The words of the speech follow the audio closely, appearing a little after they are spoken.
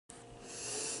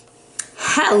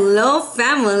Hello,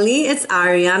 family. It's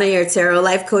Arhinna, your tarot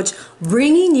life coach,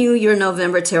 bringing you your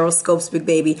November tarot scopes, big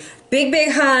baby. Big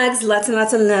hugs, lots and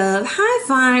lots of love, high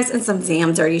fives, and some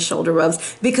damn dirty shoulder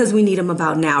rubs because we need them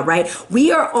about now, right?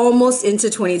 We are almost into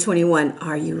 2021.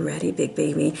 Are you ready, big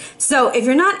baby? So if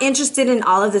you're not interested in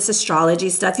all of this astrology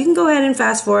stuff, you can go ahead and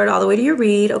fast forward all the way to your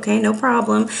read, okay? No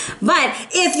problem. But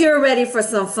if you're ready for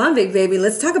some fun, big baby,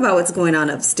 let's talk about what's going on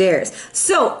upstairs.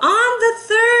 So on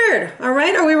the 3rd, all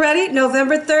right, are we ready?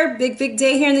 November 3rd, big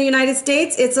day here in the United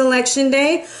States. It's election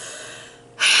day.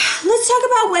 Let's talk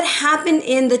about what happened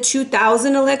in the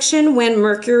 2000 election when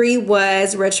Mercury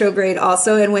was retrograde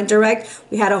also and went direct.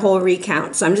 We had a whole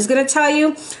recount. So I'm just going to tell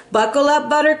you, buckle up,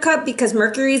 Buttercup, because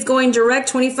Mercury is going direct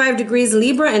 25 degrees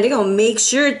Libra, and they're going to make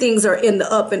sure things are in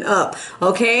the up and up,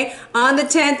 okay? On the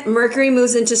 10th, Mercury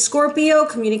moves into Scorpio.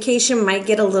 Communication might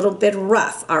get a little bit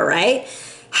rough, all right?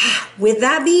 With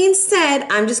that being said,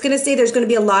 I'm just going to say there's going to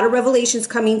be a lot of revelations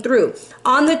coming through.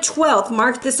 On the 12th,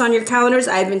 mark this on your calendars.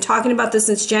 I've been talking about this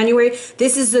since January.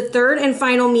 This is the third and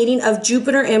final meeting of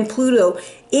Jupiter and Pluto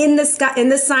in the sky, in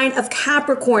the sign of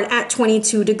Capricorn at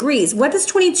 22 degrees. What does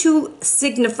 22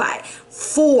 signify?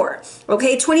 4.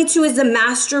 Okay, 22 is the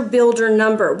master builder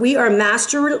number. We are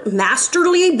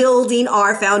masterly building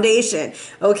our foundation,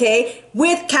 okay,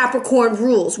 with Capricorn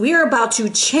rules. We are about to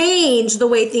change the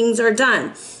way things are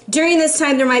done. During this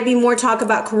time, there might be more talk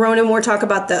about Corona, more talk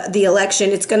about the election.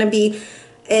 It's going to be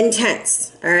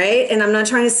intense, all right? And I'm not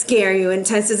trying to scare you.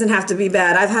 Intense doesn't have to be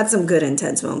bad. I've had some good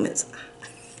intense moments.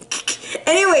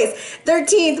 Anyways,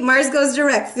 13th, Mars goes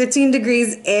direct, 15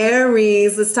 degrees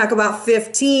Aries. Let's talk about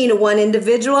 15, one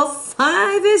individual.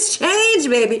 5 is change,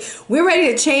 baby. We're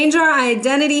ready to change our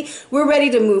identity. We're ready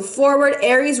to move forward.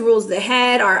 Aries rules the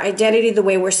head, our identity, the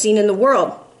way we're seen in the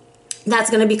world.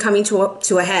 That's going to be coming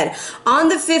to a head. On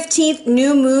the 15th,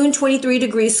 new moon, 23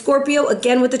 degrees Scorpio.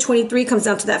 Again, with the 23 comes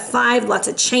down to that 5. Lots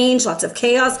of change, lots of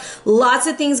chaos. Lots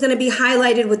of things going to be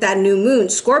highlighted with that new moon.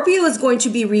 Scorpio is going to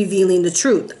be revealing the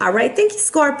truth. All right. Thank you,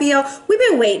 Scorpio. We've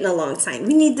been waiting a long time.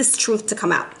 We need this truth to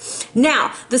come out.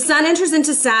 Now, the sun enters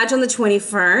into Sag on the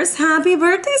 21st. Happy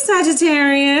birthday,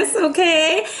 Sagittarius.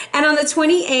 Okay. And on the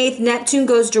 28th, Neptune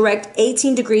goes direct,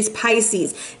 18 degrees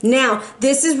Pisces. Now,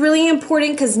 this is really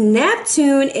important because Neptune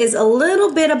is a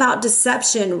little bit about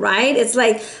deception, right? It's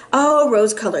like, oh,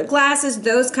 rose-colored glasses,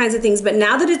 those kinds of things. But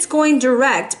now that it's going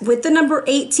direct with the number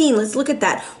 18, let's look at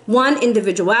that. 1,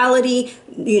 individuality,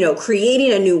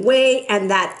 creating a new way. And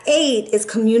that 8 is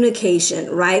communication,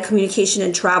 right? Communication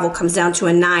and travel comes down to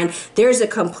a 9. There's a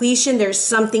completion. There's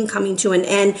something coming to an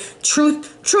end.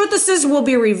 Truthesses will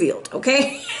be revealed,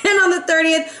 okay? And on the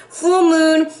 30th, full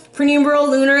moon, penumbral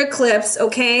lunar eclipse,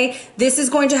 okay? This is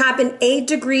going to happen 8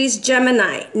 degrees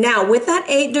Gemini. Now, with that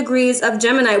 8 degrees of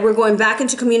Gemini, we're going back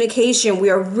into communication. We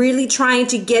are really trying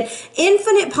to get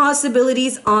infinite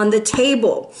possibilities on the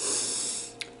table.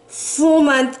 Full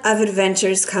month of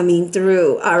adventures coming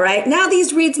through, all right? Now,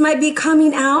 these reads might be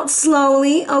coming out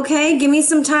slowly, okay? Give me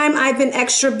some time. I've been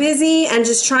extra busy and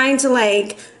just trying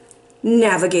to,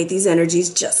 navigate these energies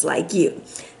just like you.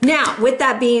 Now, with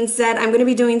that being said, I'm going to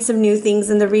be doing some new things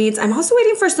in the reads. I'm also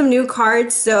waiting for some new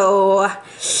cards, so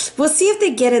we'll see if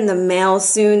they get in the mail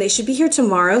soon. They should be here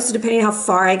tomorrow, so depending on how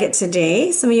far I get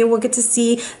today, some of you will get to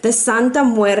see the Santa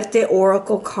Muerte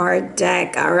Oracle card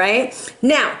deck, all right?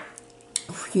 Now,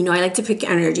 I like to pick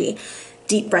energy.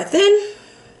 Deep breath in.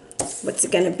 What's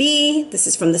it going to be? This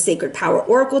is from the Sacred Power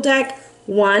Oracle deck.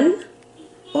 1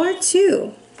 or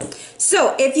 2.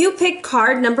 So if you pick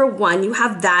card number 1, you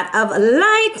have that of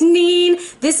lightning.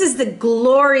 This is the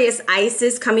glorious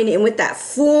Isis coming in with that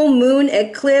full moon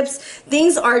eclipse.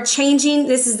 Things are changing.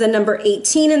 This is the number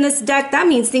 18 in this deck. That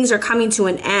means things are coming to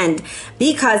an end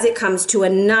because it comes to a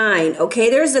 9.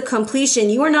 Okay, there's a completion.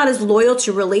 You are not as loyal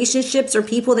to relationships or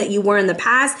people that you were in the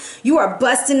past. You are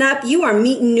busting up. You are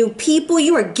meeting new people.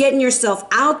 You are getting yourself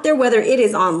out there, whether it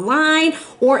is online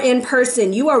or in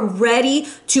person. You are ready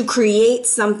to create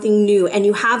something new, and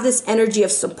you have this energy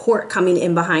of support coming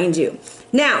in behind you.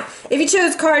 Now, if you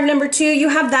chose card number 2, you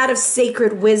have that of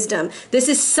Sacred Wisdom. This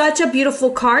is such a beautiful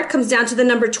card. Comes down to the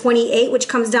number 28, which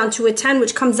comes down to a 10,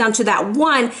 which comes down to that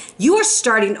 1. You are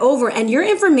starting over, and your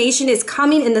information is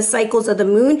coming in the cycles of the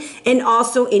moon and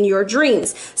also in your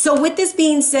dreams. So with this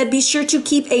being said, be sure to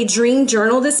keep a dream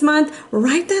journal this month.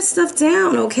 Write that stuff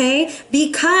down, okay?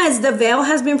 Because the veil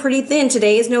has been pretty thin.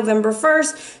 Today is November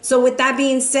 1st. So with that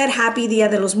being said, happy Dia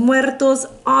de los Muertos.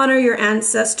 Honor your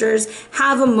ancestors.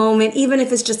 Have a moment, even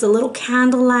if it's just a little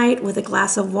candlelight with a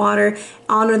glass of water.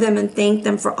 Honor them and thank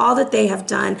them for all that they have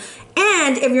done.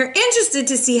 And if you're interested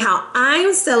to see how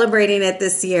I'm celebrating it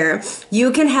this year,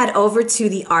 you can head over to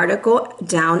the article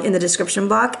down in the description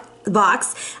box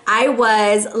box, I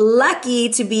was lucky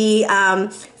to be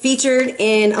featured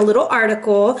in a little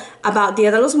article about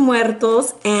Dia de los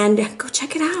Muertos, and go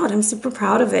check it out. I'm super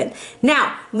proud of it.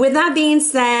 Now, with that being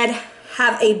said,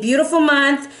 have a beautiful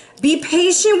month. Be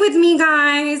patient with me,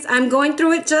 guys. I'm going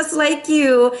through it just like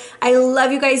you. I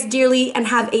love you guys dearly, and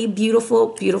have a beautiful,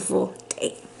 beautiful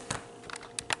day.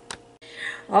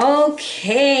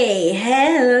 Okay,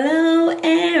 hello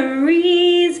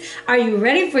Aries. Are you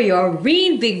ready for your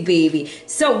read, big baby?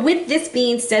 So with this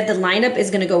being said, the lineup is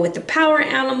going to go with the power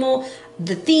animal,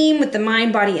 the theme with the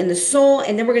mind, body, and the soul,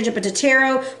 and then we're going to jump into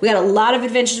tarot. We got a lot of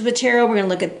adventures with tarot. We're going to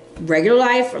look at regular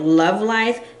life, love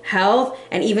life, health,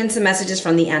 and even some messages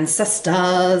from the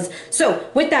ancestors. So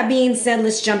with that being said,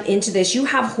 let's jump into this. You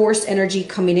have horse energy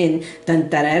coming in. Dun,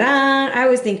 da, da, da. I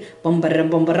always think bum, ba, da,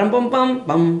 bum, ba, bum, bum,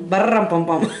 bum, ba, bum,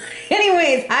 bum.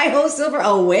 Anyways, I hope silver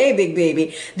away, big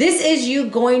baby. This is you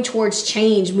going towards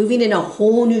change, moving in a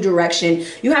whole new direction.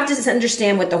 You have to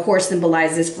understand what the horse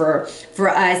symbolizes for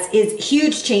us is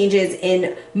huge changes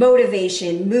in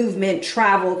motivation, movement,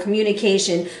 travel,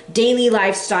 communication, daily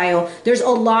lifestyle. There's a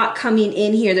lot coming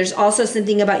in here. There's also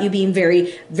something about you being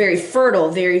very, very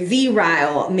fertile, very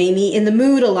virile, maybe in the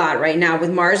mood a lot right now.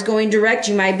 With Mars going direct,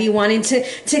 you might be wanting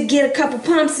to get a couple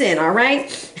pumps in, all right?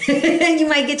 You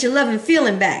might get your love and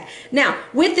feeling back. Now,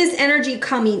 with this energy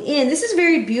coming in, this is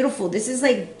very beautiful. This is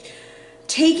like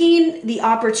taking the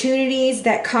opportunities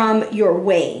that come your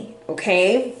way,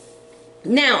 okay?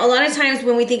 Now, a lot of times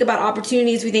when we think about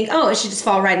opportunities, we think, oh, it should just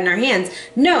fall right in our hands.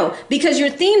 No, because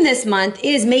your theme this month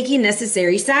is making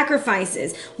necessary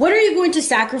sacrifices. What are you going to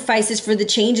sacrifice for the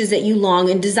changes that you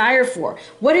long and desire for?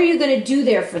 What are you going to do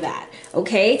there for that?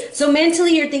 Okay, so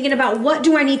mentally you're thinking about what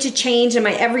do I need to change in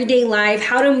my everyday life,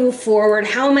 how to move forward,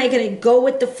 how am I going to go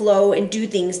with the flow and do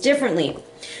things differently.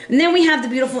 And then we have the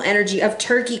beautiful energy of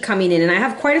Turkey coming in, and I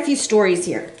have quite a few stories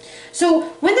here. So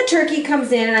when the turkey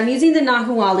comes in, and I'm using the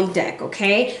Nahuali deck,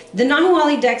 okay? The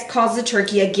Nahuali deck calls the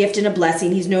turkey a gift and a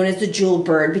blessing. He's known as the jewel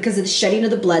bird because of the shedding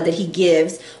of the blood that he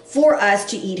gives for us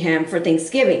to eat him for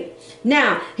Thanksgiving.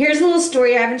 Now, here's a little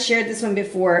story. I haven't shared this one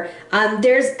before.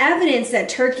 There's evidence that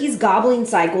turkeys' gobbling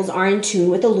cycles are in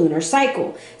tune with the lunar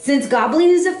cycle. Since gobbling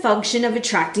is a function of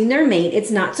attracting their mate,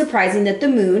 it's not surprising that the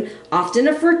moon, often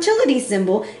a fertility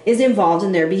symbol, is involved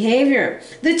in their behavior.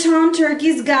 The tom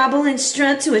turkeys gobble and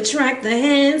strut to attract the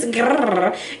hens,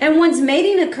 and once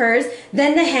mating occurs,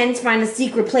 then the hens find a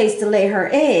secret place to lay her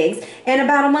eggs, and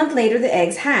about a month later the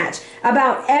eggs hatch.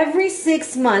 About every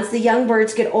 6 months, the young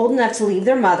birds get old enough to leave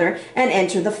their mother and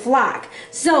enter the flock.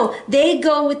 So they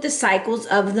go with the cycles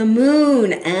of the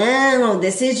moon. Oh,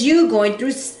 this is you going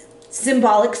through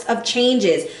symbolics of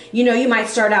changes. You know, you might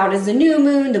start out as the new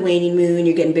moon, the waning moon,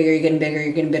 you're getting bigger, you're getting bigger,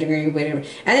 you're getting bigger, you're getting bigger,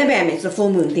 and then bam, it's the full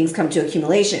moon, things come to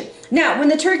accumulation. Now, when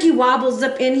the turkey wobbles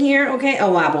up in here, okay,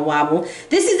 oh, wobble, wobble,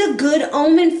 this is a good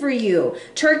omen for you.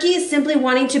 Turkey is simply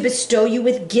wanting to bestow you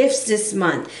with gifts this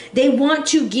month. They want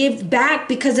to give back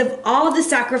because of all the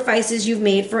sacrifices you've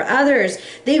made for others.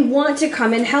 They want to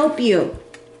come and help you.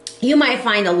 You might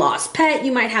find a lost pet.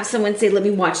 You might have someone say, let me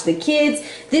watch the kids.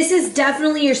 This is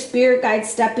definitely your spirit guide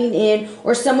stepping in,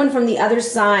 or someone from the other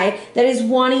side that is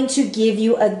wanting to give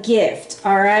you a gift,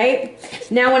 all right?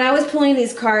 Now, when I was pulling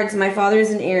these cards, my father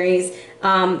is an Aries,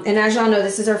 and as y'all know,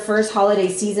 this is our first holiday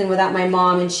season without my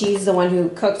mom, and she's the one who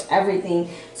cooked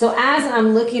everything. So as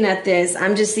I'm looking at this,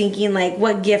 I'm just thinking, like,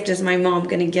 what gift is my mom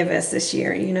going to give us this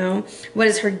year, you know? What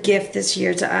is her gift this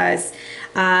year to us?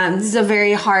 This is a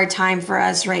very hard time for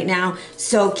us right now,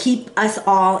 so keep us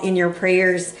all in your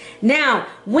prayers. Now,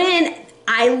 when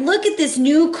I look at this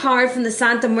new card from the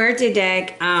Santa Muerte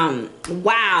deck,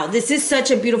 wow, this is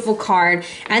such a beautiful card,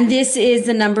 and this is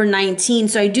the number 19,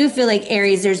 so I do feel like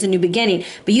Aries, there's a new beginning.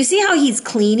 But you see how he's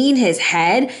cleaning his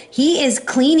head? He is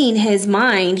cleaning his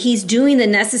mind. He's doing the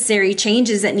necessary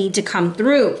changes that need to come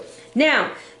through.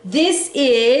 Now, this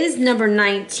is number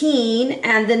 19,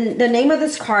 and the name of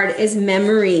this card is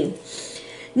Memory.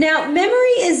 Now,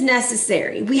 memory is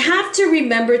necessary. We have to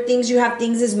remember things. You have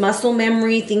things as muscle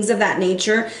memory, things of that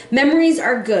nature. Memories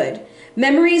are good.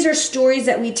 Memories are stories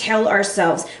that we tell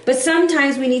ourselves, but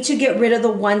sometimes we need to get rid of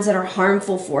the ones that are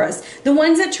harmful for us. The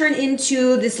ones that turn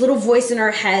into this little voice in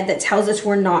our head that tells us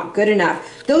we're not good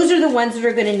enough. Those are the ones that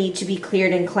are going to need to be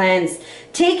cleared and cleansed.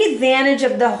 Take advantage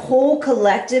of the whole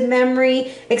collective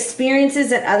memory, experiences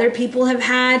that other people have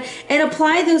had, and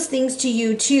apply those things to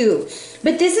you too.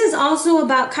 But this is also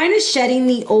about kind of shedding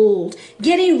the old,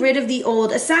 getting rid of the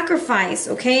old, a sacrifice,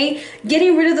 okay?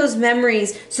 Getting rid of those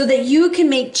memories so that you can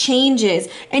make changes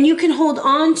changes, and you can hold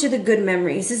on to the good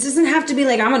memories. This doesn't have to be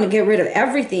like, I'm going to get rid of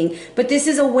everything, but this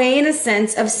is a way, in a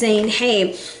sense, of saying,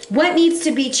 hey, what needs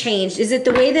to be changed? Is it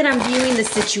the way that I'm viewing the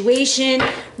situation?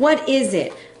 What is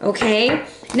it? Okay.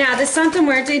 Now, the Santa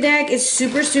Muerte deck is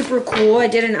super, super cool. I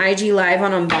did an IG live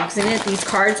on unboxing it. These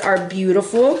cards are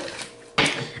beautiful.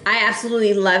 I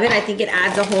absolutely love it. I think it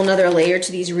adds a whole nother layer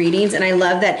to these readings. And I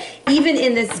love that even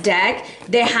in this deck,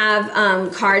 they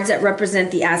have cards that represent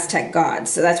the Aztec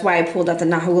gods. So that's why I pulled out the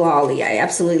Nahualli. I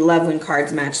absolutely love when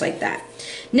cards match like that.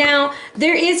 Now,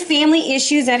 there is family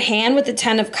issues at hand with the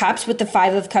 10 of Cups, with the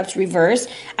 5 of Cups reversed.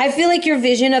 I feel like your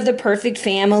vision of the perfect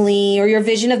family or your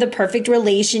vision of the perfect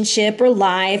relationship or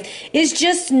life is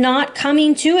just not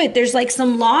coming to it. There's like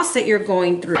some loss that you're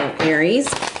going through, Aries.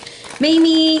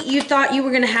 Maybe you thought you were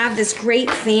going to have this great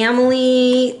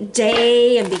family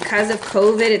day, and because of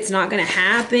COVID, it's not going to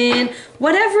happen.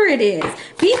 Whatever it is,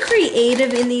 be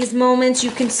creative in these moments.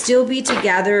 You can still be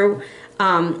together.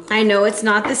 I know it's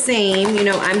not the same. You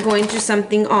know, I'm going through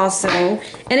something also,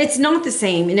 and it's not the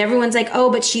same. And everyone's like,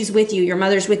 oh, but she's with you. Your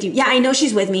mother's with you. Yeah, I know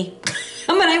she's with me.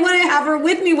 But I want to have her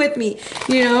with me,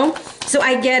 you know? So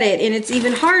I get it. And it's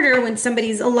even harder when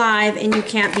somebody's alive and you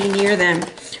can't be near them,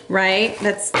 right?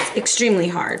 That's extremely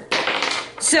hard.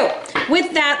 So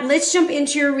with that, let's jump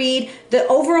into your read. The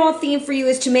overall theme for you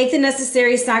is to make the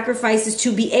necessary sacrifices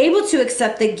to be able to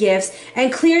accept the gifts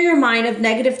and clear your mind of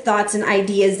negative thoughts and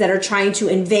ideas that are trying to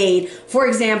invade, for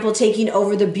example, taking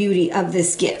over the beauty of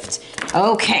this gift.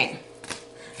 Okay.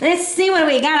 Let's see what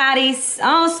we got, Aries.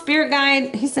 Oh, Spirit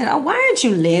Guide. He said, oh, why aren't you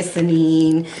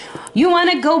listening? You want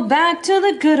to go back to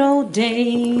the good old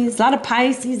days. A lot of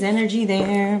Pisces energy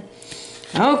there.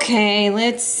 Okay,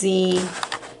 let's see.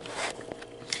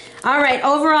 All right,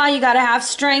 overall, you got to have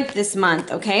strength this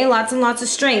month, okay? Lots and lots of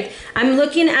strength. I'm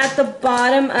looking at the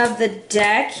bottom of the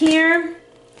deck here.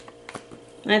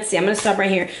 Let's see, I'm going to stop right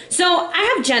here. So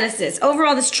I have Genesis.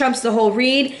 Overall, this trumps the whole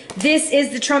read. This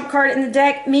is the trump card in the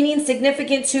deck, meaning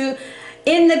significant to,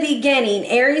 in the beginning,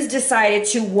 Aries decided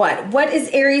to what? What is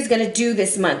Aries going to do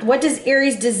this month? What does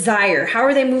Aries desire? How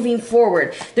are they moving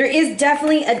forward? There is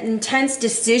definitely an intense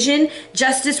decision.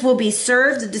 Justice will be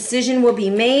served. The decision will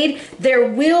be made. There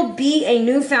will be a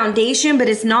new foundation, but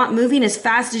it's not moving as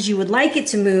fast as you would like it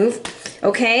to move.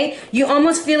 Okay, you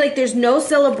almost feel like there's no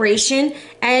celebration,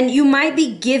 and you might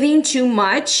be giving too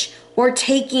much or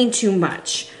taking too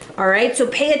much. All right, so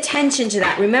pay attention to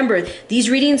that. Remember, these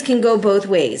readings can go both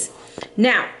ways.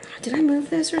 Now, did I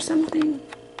move this or something?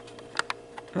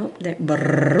 Oh, there.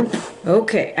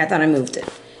 Okay, I thought I moved it.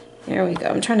 There we go.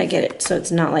 I'm trying to get it so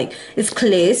it's not like, it's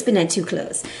close, but not too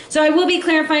close. So I will be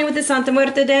clarifying with the Santa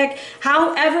Muerte deck.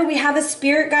 However, we have a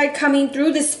Spirit Guide coming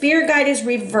through. The Spirit Guide is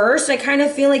reversed. I kind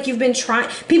of feel like you've been trying,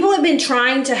 people have been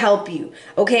trying to help you,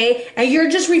 okay? And you're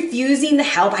just refusing the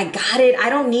help. I got it. I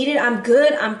don't need it. I'm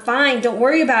good. I'm fine. Don't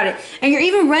worry about it. And you're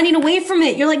even running away from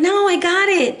it. You're like, no, I got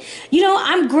it. You know,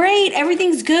 I'm great.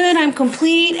 Everything's good. I'm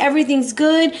complete. Everything's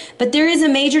good. But there is a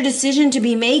major decision to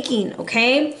be making,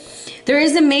 okay? There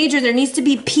needs to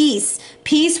be peace.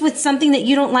 Peace with something that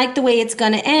you don't like the way it's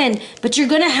going to end, but you're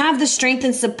going to have the strength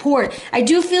and support. I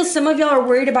do feel some of y'all are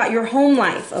worried about your home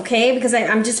life, okay? Because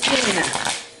I'm just feeling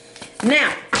that.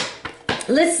 Now,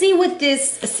 let's see what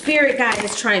this Spirit Guide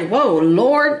is trying. Whoa,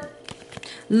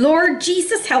 Lord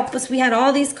Jesus, help us. We had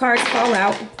all these cards fall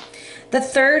out. The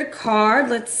third card,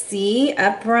 let's see,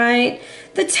 upright.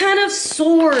 The 10 of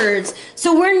Swords.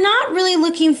 So we're not really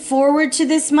looking forward to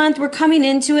this month. We're coming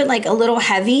into it like a little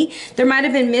heavy. There might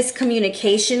have been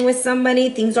miscommunication with somebody.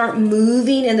 Things aren't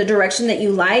moving in the direction that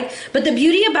you like. But the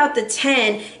beauty about the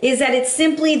 10 is that it's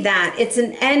simply that. It's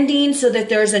an ending so that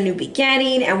there's a new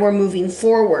beginning and we're moving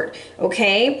forward.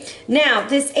 Okay? Now,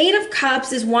 this 8 of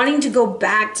Cups is wanting to go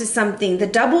back to something. The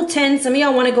double 10, some of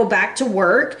y'all want to go back to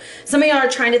work. Some of y'all are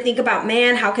trying to think about,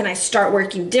 man, how can I start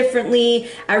working differently?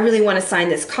 I really want to sign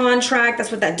this contract.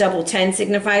 That's what that double 10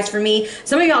 signifies for me.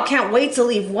 Some of y'all can't wait to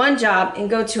leave one job and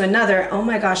go to another. Oh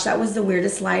my gosh, that was the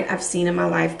weirdest light I've seen in my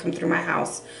life come through my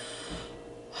house.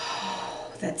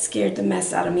 Oh, that scared the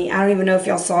mess out of me. I don't even know if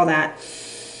y'all saw that.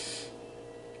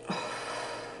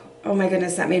 Oh my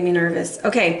goodness, that made me nervous.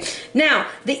 Okay, now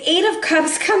the 8 of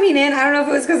Cups coming in. I don't know if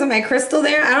it was because of my crystal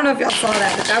there. I don't know if y'all saw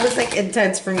that, but that was like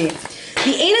intense for me.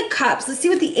 The 8 of Cups, let's see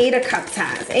what the 8 of Cups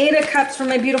has. 8 of Cups for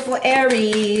my beautiful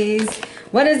Aries.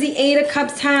 What does the Eight of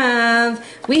Cups have?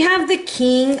 We have the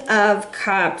King of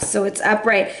Cups, so it's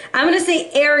upright. I'm going to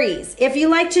say Aries, if you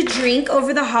like to drink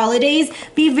over the holidays,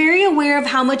 be very aware of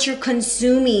how much you're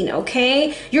consuming,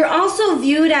 okay? You're also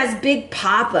viewed as Big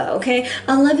Papa, okay?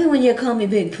 I love it when you call me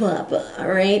Big Papa, all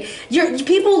right?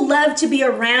 People love to be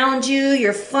around you.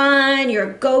 You're fun.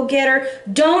 You're a go-getter.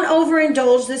 Don't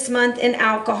overindulge this month in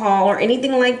alcohol or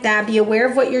anything like that. Be aware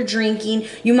of what you're drinking.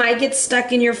 You might get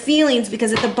stuck in your feelings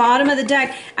because at the bottom of the deck,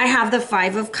 I have the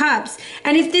Five of Cups.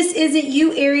 And if this isn't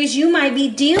you, Aries, you might be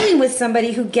dealing with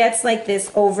somebody who gets like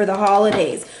this over the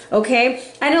holidays, okay?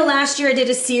 I know last year I did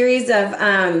a series of,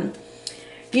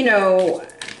 you know,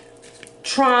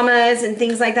 traumas and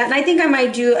things like that. And I think I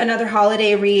might do another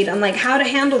holiday read on like how to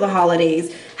handle the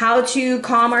holidays, how to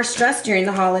calm our stress during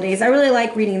the holidays. I really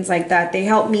like readings like that. They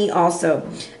help me also.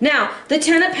 Now, the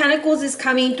Ten of Pentacles is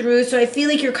coming through, so I feel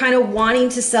like you're kind of wanting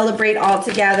to celebrate all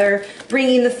together,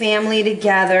 bringing the family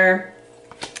together.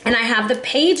 And I have the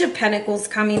Page of Pentacles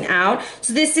coming out.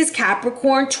 So this is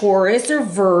Capricorn, Taurus, or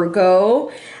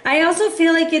Virgo. I also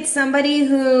feel like it's somebody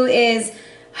who is,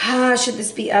 should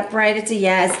this be upright? It's a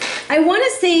yes. I want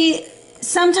to say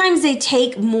sometimes they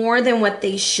take more than what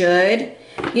they should,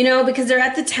 you know, because they're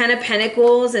at the Ten of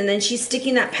Pentacles and then she's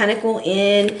sticking that pentacle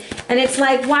in. And it's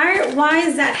like, why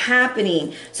is that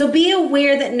happening? So be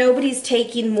aware that nobody's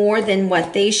taking more than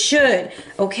what they should,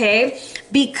 okay?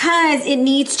 Because it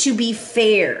needs to be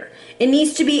fair. It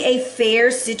needs to be a fair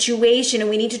situation, and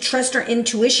we need to trust our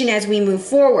intuition as we move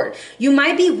forward. You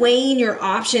might be weighing your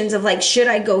options of like, should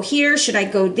I go here? Should I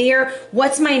go there?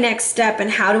 What's my next step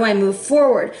and how do I move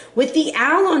forward? With the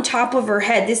owl on top of her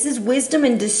head, this is wisdom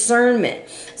and discernment.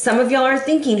 Some of y'all are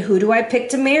thinking, who do I pick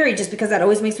to marry? Just because that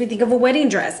always makes me think of a wedding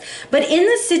dress. But in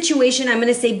this situation, I'm going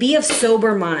to say be of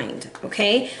sober mind,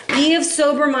 okay? Be of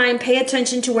sober mind. Pay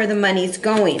attention to where the money's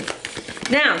going.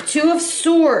 Now, Two of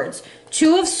Swords.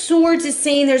 Two of Swords is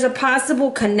saying there's a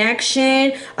possible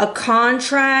connection, a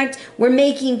contract. We're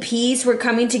making peace. We're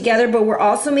coming together, but we're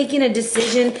also making a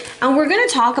decision, and we're going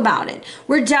to talk about it.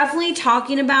 We're definitely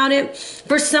talking about it.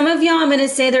 For some of y'all, I'm going to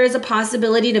say there is a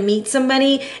possibility to meet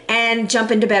somebody and jump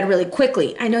into bed really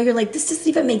quickly. I know you're like, this doesn't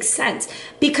even make sense,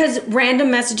 because random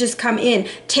messages come in.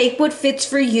 Take what fits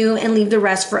for you and leave the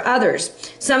rest for others.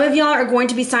 Some of y'all are going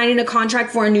to be signing a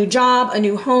contract for a new job, a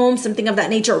new home, something of that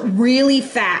nature really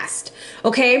fast.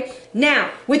 Okay,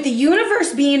 now with the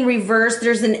universe being reversed,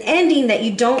 there's an ending that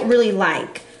you don't really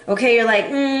like. Okay, you're like, I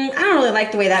don't really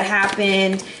like the way that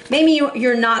happened. Maybe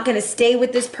you're not going to stay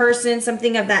with this person,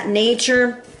 something of that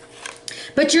nature,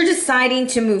 but you're deciding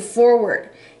to move forward.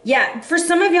 Yeah, for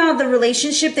some of y'all, the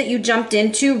relationship that you jumped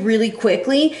into really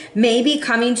quickly may be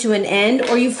coming to an end,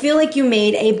 or you feel like you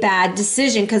made a bad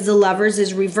decision because the Lovers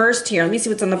is reversed here. Let me see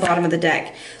what's on the bottom of the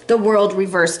deck. The World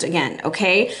reversed again,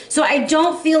 okay? So I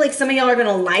don't feel like some of y'all are going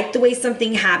to like the way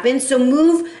something happened, so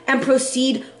move and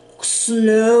proceed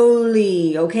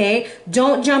slowly, okay?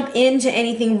 Don't jump into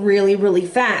anything really, really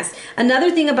fast. Another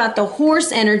thing about the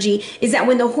horse energy is that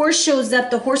when the horse shows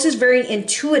up, the horse is very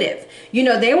intuitive. You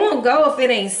know, they won't go if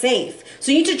it ain't safe.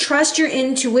 So you need to trust your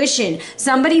intuition.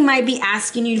 Somebody might be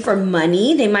asking you for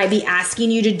money. They might be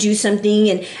asking you to do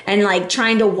something and like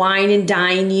trying to wine and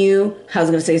dine you. I was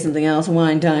going to say something else.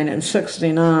 Wine, dine, and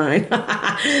 69.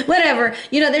 Whatever.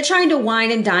 You know, they're trying to wine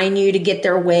and dine you to get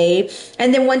their way.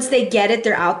 And then once they get it,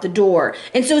 they're out the door.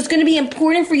 And so it's going to be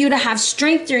important for you to have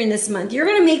strength during this month. You're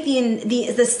going to make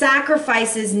the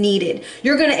sacrifices needed.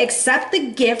 You're going to accept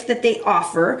the gift that they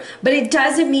offer, but it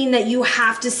doesn't mean that you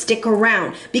have to stick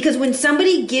around, because when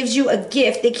somebody gives you a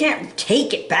gift, they can't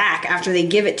take it back after they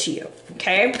give it to you.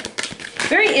 Okay?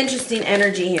 Very interesting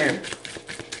energy here.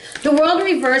 The World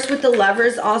reversed with the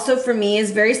Lovers also for me is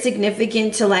very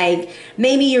significant to, like,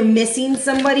 maybe you're missing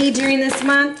somebody during this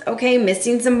month, okay?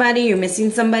 Missing somebody, you're missing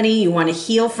somebody, you want to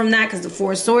heal from that because the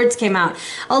Four of Swords came out.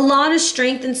 A lot of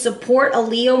strength and support. A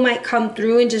Leo might come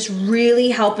through and just really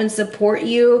help and support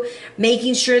you,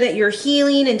 making sure that you're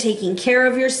healing and taking care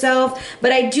of yourself.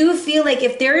 But I do feel like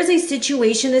if there is a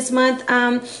situation this month,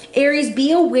 Aries,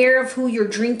 be aware of who you're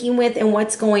drinking with and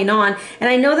what's going on.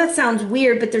 And I know that sounds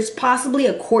weird, but there's possibly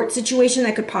a court situation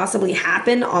that could possibly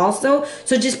happen also.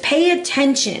 So just pay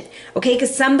attention, okay?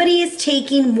 Because somebody is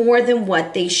taking more than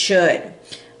what they should.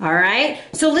 All right,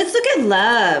 so let's look at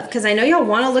love, because I know y'all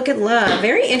want to look at love.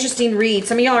 Very interesting read.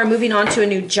 Some of y'all are moving on to a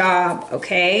new job,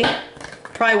 okay?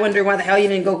 Probably wondering why the hell you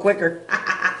didn't go quicker.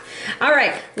 All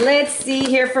right, let's see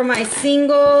here for my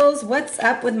singles. What's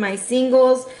up with my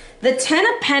singles? The 10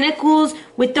 of Pentacles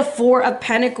with the 4 of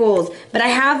Pentacles. But I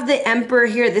have the Emperor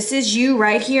here. This is you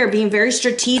right here being very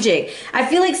strategic. I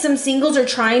feel like some singles are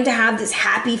trying to have this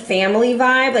happy family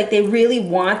vibe. Like they really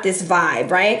want this vibe,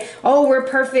 right? Oh, we're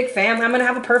perfect family. I'm going to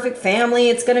have a perfect family.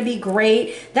 It's going to be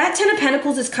great. That 10 of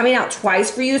Pentacles is coming out twice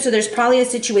for you. So there's probably a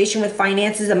situation with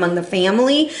finances among the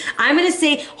family. I'm going to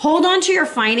say hold on to your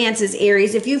finances,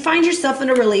 Aries. If you find yourself in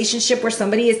a relationship where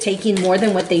somebody is taking more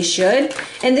than what they should,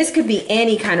 and this could be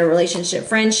any kind of relationship,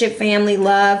 friendship, family,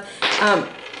 love,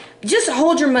 just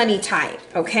hold your money tight,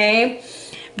 okay?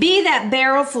 Be that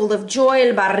barrel full of joy,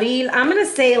 el barril. I'm going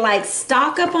to say like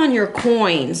stock up on your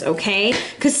coins, okay?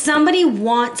 Because somebody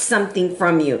wants something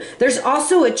from you. There's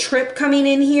also a trip coming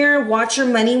in here. Watch your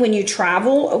money when you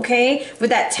travel, okay? With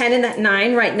that 10 and that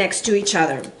 9 right next to each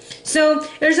other. So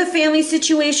there's a family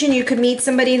situation. You could meet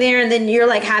somebody there and then you're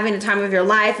like having a time of your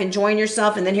life, enjoying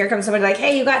yourself. And then here comes somebody like,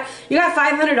 hey, you got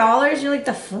 $500. You're like,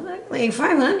 the fuck? Like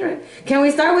 500? Can we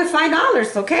start with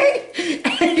 $5, okay?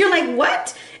 And you're like,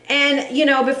 what? And, you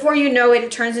know, before you know it,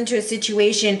 it turns into a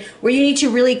situation where you need to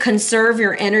really conserve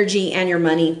your energy and your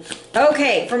money.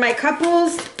 Okay, for my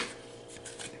couples.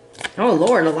 Oh,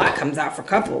 Lord, a lot comes out for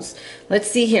couples.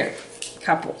 Let's see here.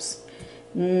 Couples.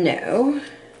 No.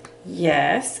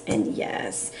 Yes and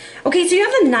yes. Okay, so you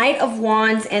have the Knight of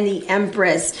Wands and the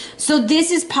Empress. So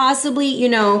this is possibly, you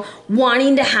know,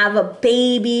 wanting to have a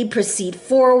baby, proceed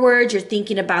forward. You're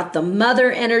thinking about the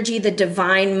mother energy, the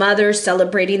divine mother,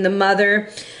 celebrating the mother.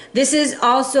 This is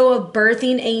also a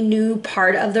birthing a new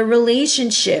part of the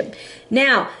relationship.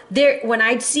 Now, when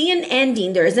I see an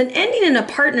ending, there is an ending in a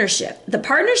partnership. The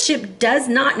partnership does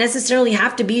not necessarily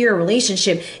have to be your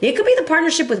relationship. It could be the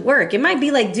partnership with work. It might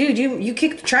be like, dude, you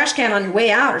kick the trash can on your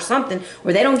way out or something,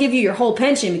 or they don't give you your whole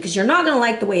pension because you're not going to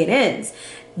like the way it ends.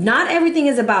 Not everything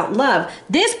is about love.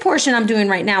 This portion I'm doing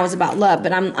right now is about love,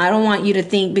 but I don't want you to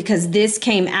think because this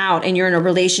came out and you're in a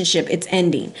relationship, it's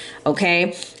ending,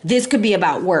 okay? This could be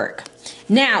about work.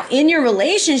 Now, in your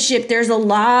relationship, there's a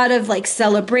lot of like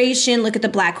celebration. Look at the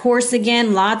black horse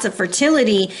again, lots of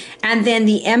fertility, and then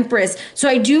the Empress. So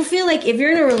I do feel like if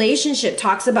you're in a relationship,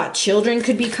 talks about children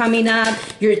could be coming up.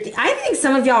 I think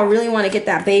some of y'all really want to get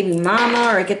that baby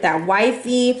mama or get that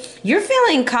wifey. You're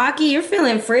feeling cocky. You're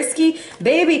feeling frisky.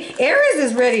 Baby, Aries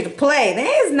is ready to play. They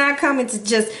is not coming to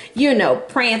just, you know,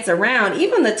 prance around.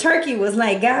 Even the turkey was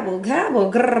like, gabble,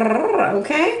 gabble, grrr,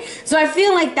 okay? So I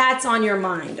feel like that's on your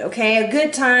mind, okay? A good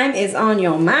time is on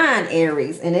your mind,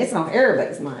 Aries, and it's on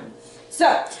everybody's mind.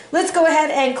 So let's go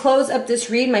ahead and close up this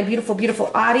read, my beautiful,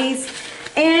 beautiful Aries.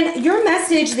 And your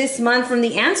message this month from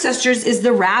the ancestors is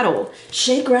the rattle.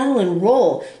 Shake, rattle, and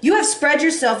roll. You have spread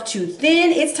yourself too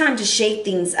thin. It's time to shake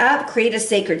things up, create a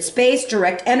sacred space,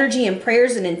 direct energy and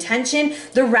prayers and intention.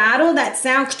 The rattle, that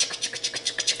sound,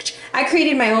 I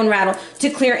created my own rattle to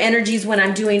clear energies when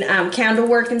I'm doing candle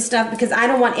work and stuff because I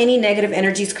don't want any negative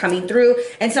energies coming through.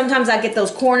 And sometimes I get those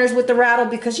corners with the rattle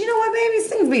because you know what, baby?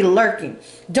 Things be lurking.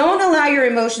 Don't allow your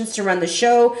emotions to run the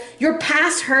show. Your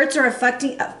past hurts are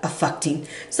affecting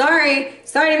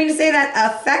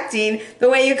the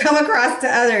way you come across to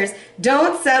others.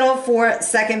 Don't settle for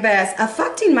second best.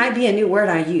 Affecting might be a new word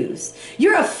I use.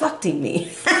 You're affecting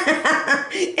me.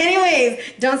 Anyways,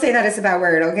 don't say that it's a bad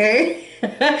word, okay?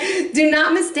 Do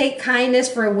not mistake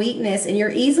kindness for a weakness, and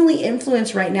you're easily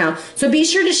influenced right now. So be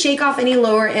sure to shake off any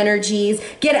lower energies.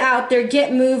 Get out there,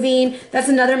 get moving. That's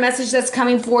another message that's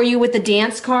coming for you with the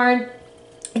dance card.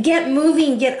 Get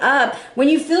moving, get up. When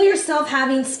you feel yourself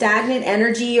having stagnant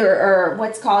energy or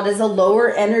what's called as a lower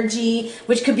energy,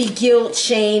 which could be guilt,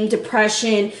 shame,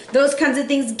 depression, those kinds of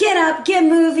things, get up, get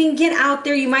moving, get out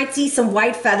there. You might see some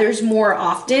white feathers more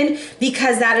often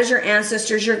because that is your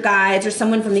ancestors, your guides, or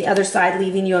someone from the other side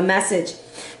leaving you a message.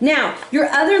 Now, your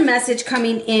other message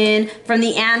coming in from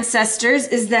the ancestors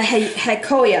is the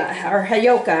Hekoya or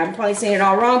Hayoka. I'm probably saying it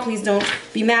all wrong. Please don't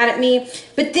be mad at me.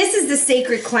 But this is the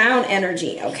sacred clown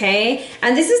energy, okay?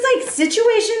 And this is like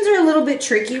situations are a little bit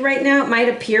tricky right now. It might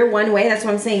appear one way. That's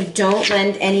why I'm saying don't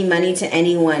lend any money to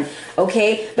anyone,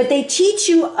 okay? But they teach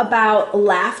you about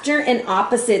laughter and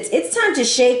opposites. It's time to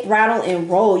shake, rattle, and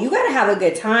roll. You got to have a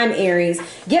good time, Aries.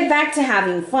 Get back to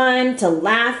having fun, to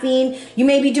laughing. You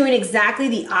may be doing exactly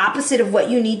the opposite of what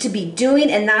you need to be doing,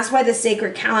 and that's why the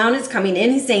sacred clown is coming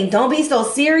in. He's saying don't be so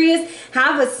serious,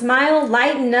 have a smile,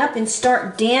 lighten up, and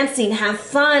start dancing. Have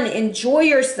fun, enjoy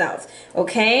yourself,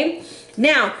 okay?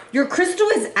 Now, your crystal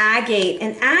is agate,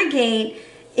 and agate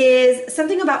is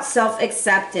something about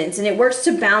self-acceptance, and it works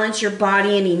to balance your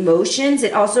body and emotions.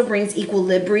 It also brings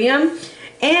equilibrium.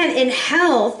 And in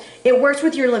health, it works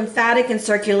with your lymphatic and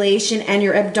circulation and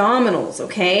your abdominals,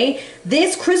 okay?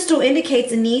 This crystal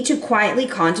indicates a need to quietly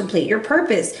contemplate your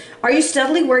purpose. Are you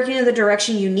steadily working in the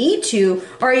direction you need to,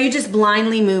 or are you just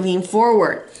blindly moving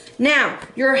forward? Now,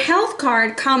 your health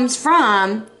card comes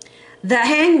from the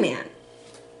Hangman.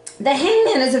 The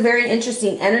Hangman is a very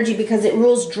interesting energy because it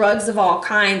rules drugs of all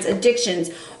kinds, addictions,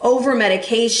 over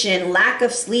medication, lack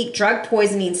of sleep, drug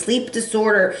poisoning, sleep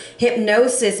disorder,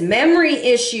 hypnosis, memory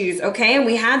issues, okay? And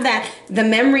we have the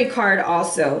memory card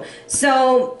also.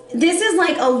 So this is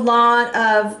like a lot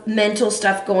of mental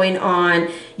stuff going on.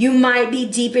 You might be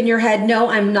deep in your head. No,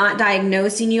 I'm not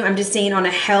diagnosing you. I'm just saying on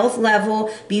a health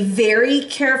level, be very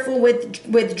careful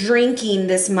with drinking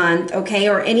this month, okay?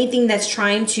 Or anything that's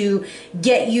trying to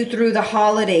get you through the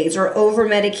holidays or over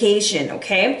medication,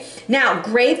 okay? Now,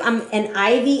 grape and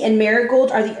ivy and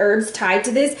marigold are the herbs tied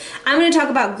to this. I'm going to talk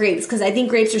about grapes because I think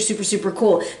grapes are super, super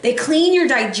cool. They clean your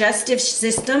digestive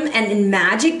system, and in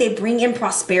magic, they bring in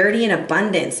prosperity and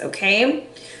abundance, okay?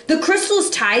 The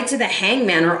crystals tied to the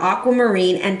Hangman are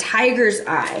aquamarine and tiger's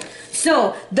eye.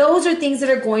 So those are things that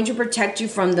are going to protect you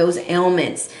from those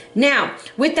ailments. Now,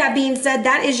 with that being said,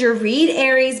 that is your read,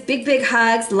 Aries. Big, big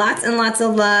hugs, lots and lots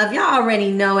of love. Y'all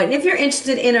already know it. And if you're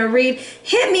interested in a read,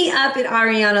 hit me up at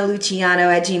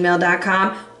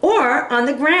ariannaluciano@gmail.com or on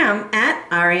the gram at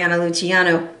Arianna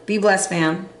Luciano. Be blessed,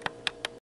 fam.